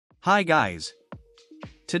Hi guys.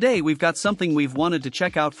 Today we've got something we've wanted to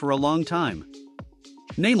check out for a long time.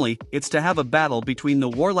 Namely, it's to have a battle between the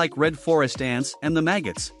warlike red forest ants and the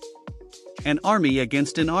maggots. An army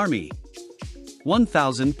against an army.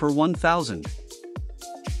 1,000 per 1,000.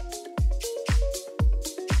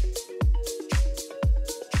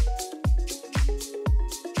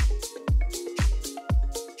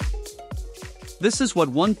 This is what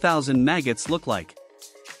 1,000 maggots look like.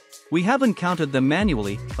 We haven't counted them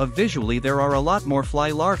manually, visually there are a lot more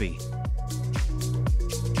fly larvae.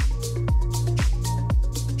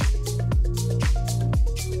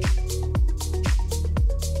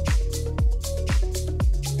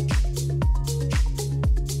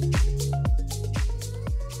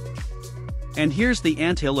 And here's the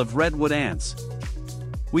anthill of redwood ants.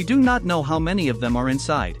 We do not know how many of them are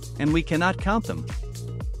inside, and we cannot count them.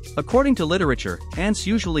 According to literature, ants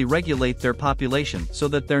usually regulate their population so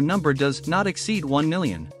that their number does not exceed 1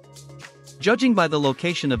 million. Judging by the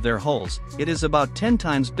location of their holes, it is about 10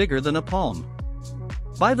 times bigger than a palm.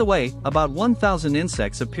 By the way, about 1,000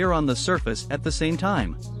 insects appear on the surface at the same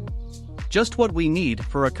time. Just what we need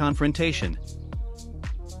for a confrontation.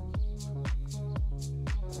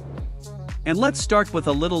 And let's start with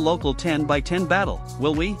a little local 10 by 10 battle,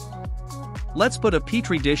 will we? Let's put a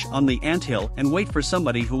petri dish on the anthill and wait for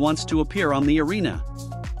somebody who wants to appear on the arena.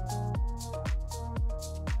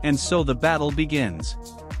 And so the battle begins.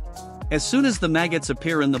 As soon as the maggots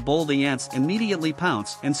appear in the bowl, the ants immediately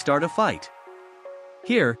pounce and start a fight.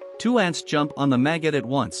 Here, 2 ants jump on the maggot at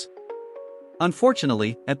once.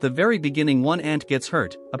 Unfortunately, at the very beginning one ant gets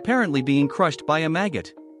hurt, apparently being crushed by a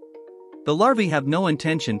maggot. The larvae have no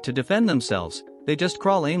intention to defend themselves, they just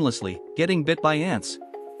crawl aimlessly, getting bit by ants.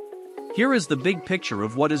 Here is the big picture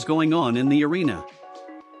of what is going on in the arena.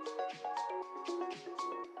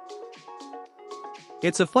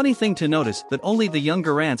 It's a funny thing to notice that only the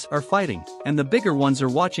younger ants are fighting, and the bigger ones are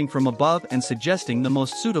watching from above and suggesting the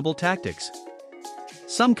most suitable tactics.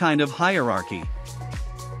 Some kind of hierarchy.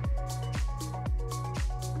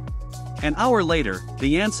 An hour later,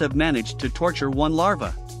 the ants have managed to torture one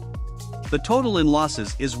larva. The total in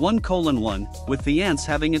losses is 1:1, with the ants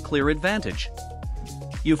having a clear advantage.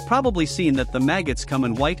 You've probably seen that the maggots come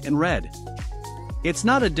in white and red. It's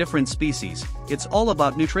not a different species, it's all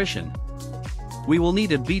about nutrition. We will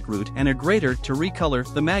need a beetroot and a grater to recolor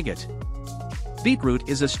the maggot. Beetroot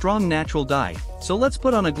is a strong natural dye, so let's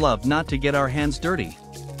put on a glove not to get our hands dirty.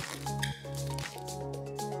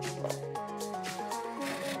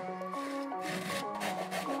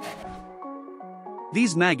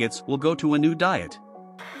 These maggots will go to a new diet.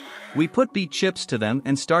 We put beet chips to them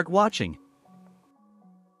and start watching.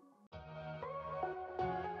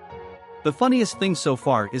 The funniest thing so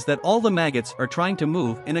far is that all the maggots are trying to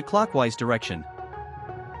move in a clockwise direction.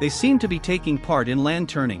 They seem to be taking part in land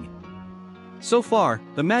turning. So far,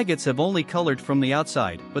 the maggots have only colored from the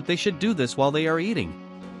outside, but they should do this while they are eating.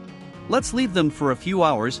 Let's leave them for a few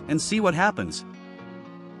hours and see what happens.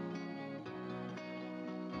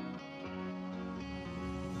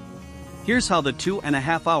 Here's how the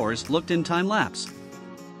 2.5 hours looked in time-lapse.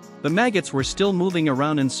 The maggots were still moving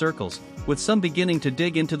around in circles, with some beginning to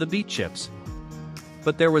dig into the beet chips.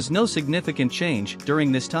 But there was no significant change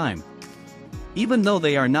during this time. Even though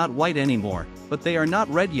they are not white anymore, but they are not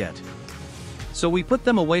red yet. So we put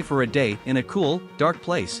them away for a day in a cool, dark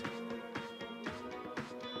place.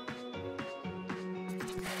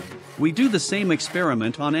 We do the same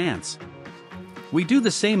experiment on ants. We do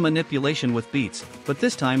the same manipulation with beets, but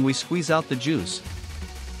this time we squeeze out the juice.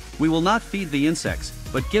 We will not feed the insects,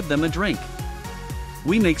 but give them a drink.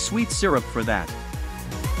 We make sweet syrup for that.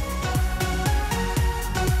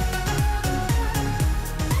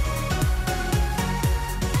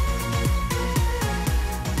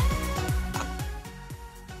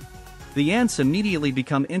 The ants immediately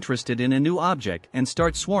become interested in a new object and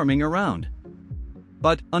start swarming around.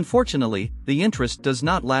 But, unfortunately, the interest does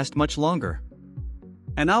not last much longer.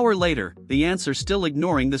 An hour later, the ants are still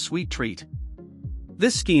ignoring the sweet treat.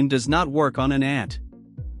 This scheme does not work on an ant.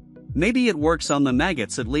 Maybe it works on the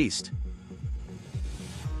maggots at least.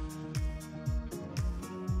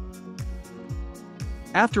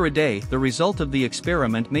 After a day, the result of the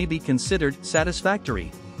experiment may be considered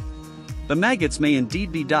satisfactory. The maggots may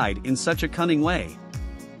indeed be dyed in such a cunning way.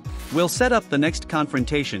 We'll set up the next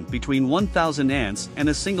confrontation between 1,000 ants and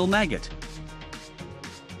a single maggot.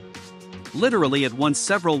 Literally at once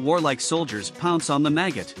several warlike soldiers pounce on the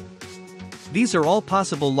maggot. These are all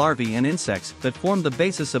possible larvae and insects that form the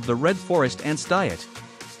basis of the red forest ant's diet.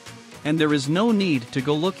 And there is no need to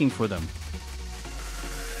go looking for them.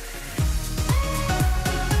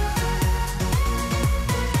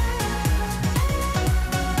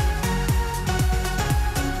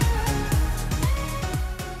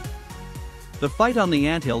 The fight on the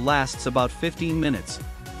anthill lasts about 15 minutes.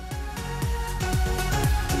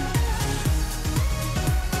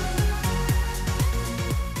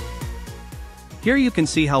 Here you can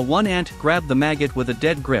see how one ant grabbed the maggot with a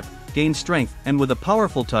dead grip, gained strength, and with a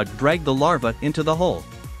powerful tug dragged the larva into the hole.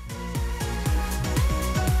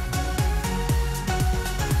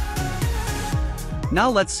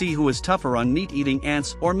 Now let's see who is tougher on meat-eating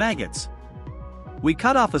ants or maggots. We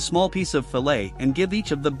cut off a small piece of fillet and give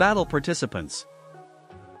each of the battle participants.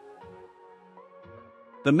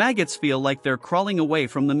 The maggots feel like they're crawling away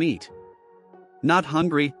from the meat. Not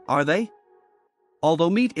hungry, are they?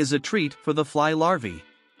 Although meat is a treat for the fly larvae.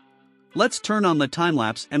 Let's turn on the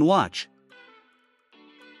time-lapse and watch.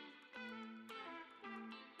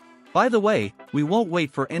 By the way, we won't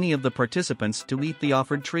wait for any of the participants to eat the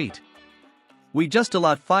offered treat. We just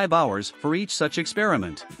allot 5 hours for each such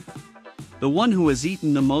experiment. The one who has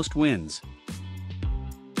eaten the most wins.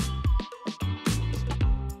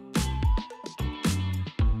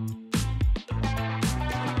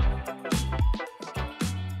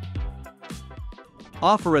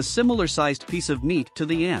 Offer a similar-sized piece of meat to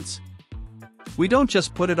the ants. We don't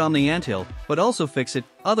just put it on the anthill, but also fix it,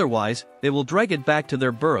 otherwise, they will drag it back to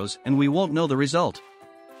their burrows and we won't know the result.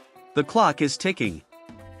 The clock is ticking.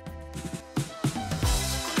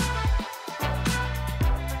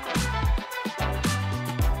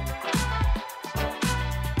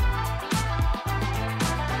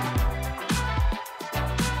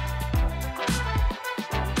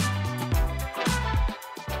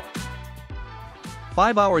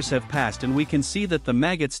 Five hours have passed and we can see that the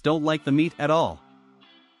maggots don't like the meat at all.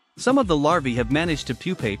 Some of the larvae have managed to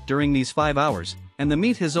pupate during these 5 hours, and the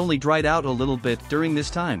meat has only dried out a little bit during this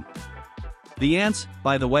time. The ants,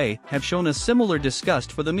 by the way, have shown a similar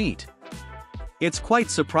disgust for the meat. It's quite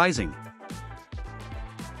surprising.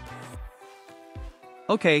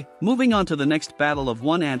 Okay, moving on to the next battle of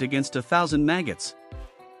one ant against 1,000 maggots.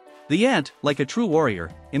 The ant, like a true warrior,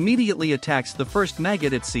 immediately attacks the first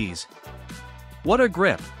maggot it sees. What a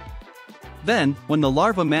grip! Then, when the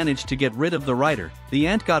larva managed to get rid of the rider, the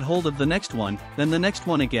ant got hold of the next one, then the next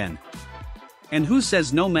one again. And who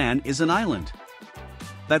says no man is an island?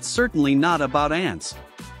 That's certainly not about ants.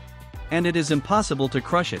 And it is impossible to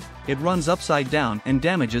crush it, it runs upside down and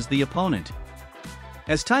damages the opponent.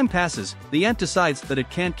 As time passes, the ant decides that it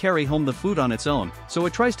can't carry home the food on its own, so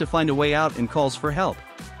it tries to find a way out and calls for help.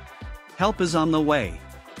 Help is on the way.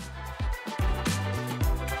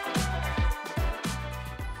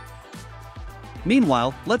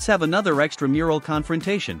 Meanwhile, let's have another extramural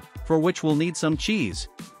confrontation, for which we'll need some cheese.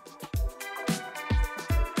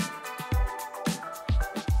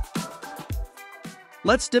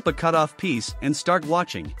 Let's dip a cut-off piece and start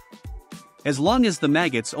watching. As long as the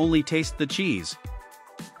maggots only taste the cheese.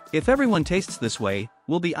 If everyone tastes this way,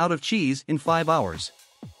 we'll be out of cheese in 5 hours.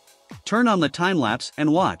 Turn on the time-lapse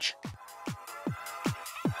and watch.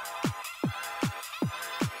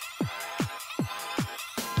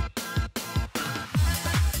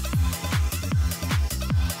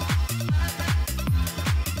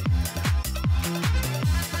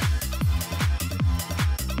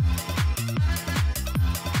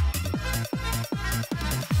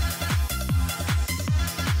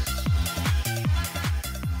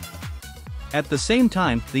 At the same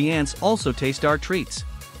time, the ants also taste our treats.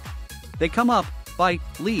 They come up, bite,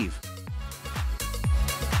 leave.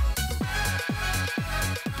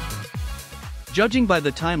 Judging by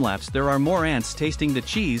the time-lapse, there are more ants tasting the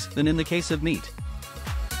cheese than in the case of meat.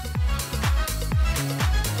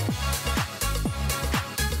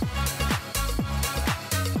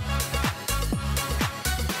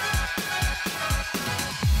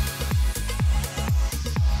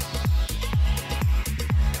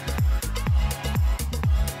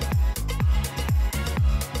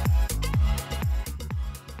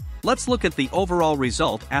 Let's look at the overall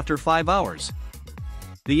result after 5 hours.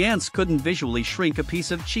 The ants couldn't visually shrink a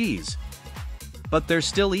piece of cheese. But they're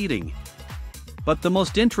still eating. But the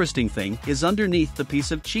most interesting thing is underneath the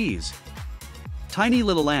piece of cheese. Tiny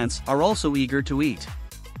little ants are also eager to eat.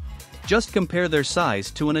 Just compare their size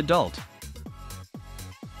to an adult.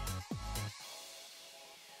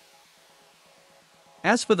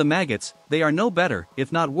 As for the maggots, they are no better,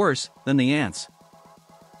 if not worse, than the ants.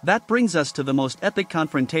 That brings us to the most epic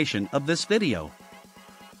confrontation of this video.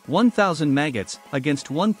 1,000 maggots against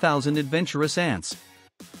 1,000 adventurous ants.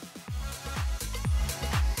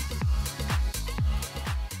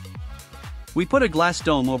 We put a glass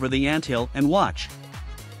dome over the anthill and watch.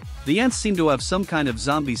 The ants seem to have some kind of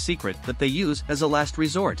zombie secret that they use as a last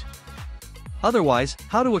resort. Otherwise,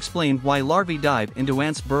 how to explain why larvae dive into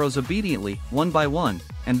ants' burrows obediently, one by one,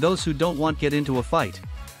 and those who don't want get into a fight?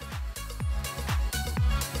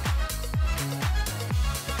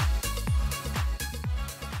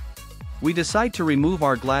 We decide to remove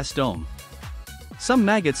our glass dome. Some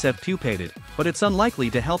maggots have pupated, but it's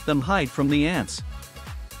unlikely to help them hide from the ants.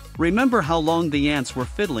 Remember how long the ants were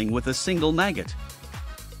fiddling with a single maggot?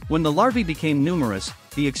 When the larvae became numerous,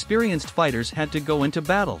 the experienced fighters had to go into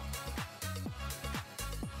battle.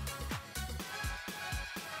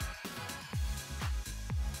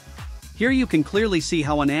 Here you can clearly see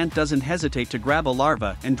how an ant doesn't hesitate to grab a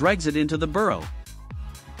larva and drags it into the burrow.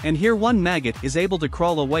 And here one maggot is able to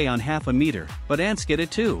crawl away on half a meter, but ants get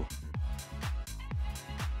it too.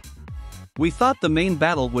 We thought the main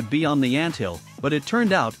battle would be on the anthill, but it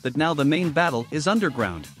turned out that now the main battle is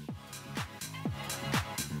underground.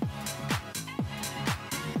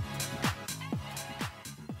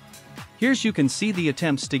 Here you can see the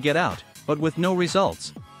attempts to get out, but with no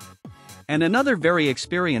results. And another very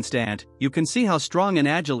experienced ant, you can see how strong and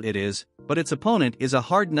agile it is, but its opponent is a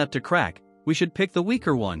hard nut to crack. We should pick the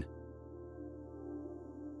weaker one.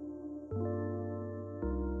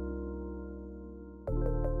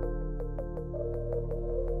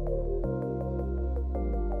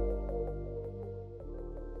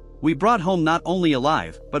 We brought home not only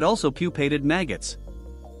alive, but also pupated maggots.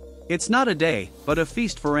 It's not a day, but a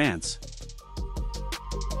feast for ants.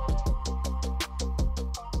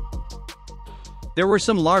 There were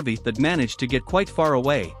some larvae that managed to get quite far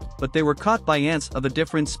away, but they were caught by ants of a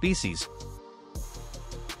different species.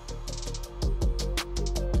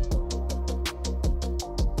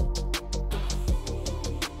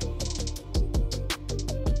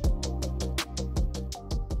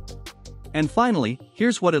 And finally,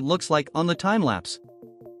 here's what it looks like on the time-lapse.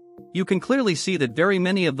 You can clearly see that very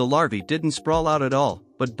many of the larvae didn't sprawl out at all,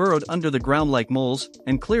 but burrowed under the ground like moles,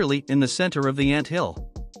 and clearly in the center of the ant hill.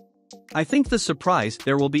 I think the surprise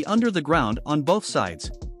there will be under the ground on both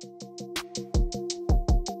sides.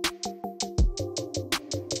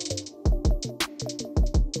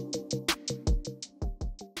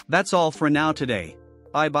 That's all for now today.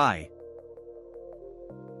 Bye bye.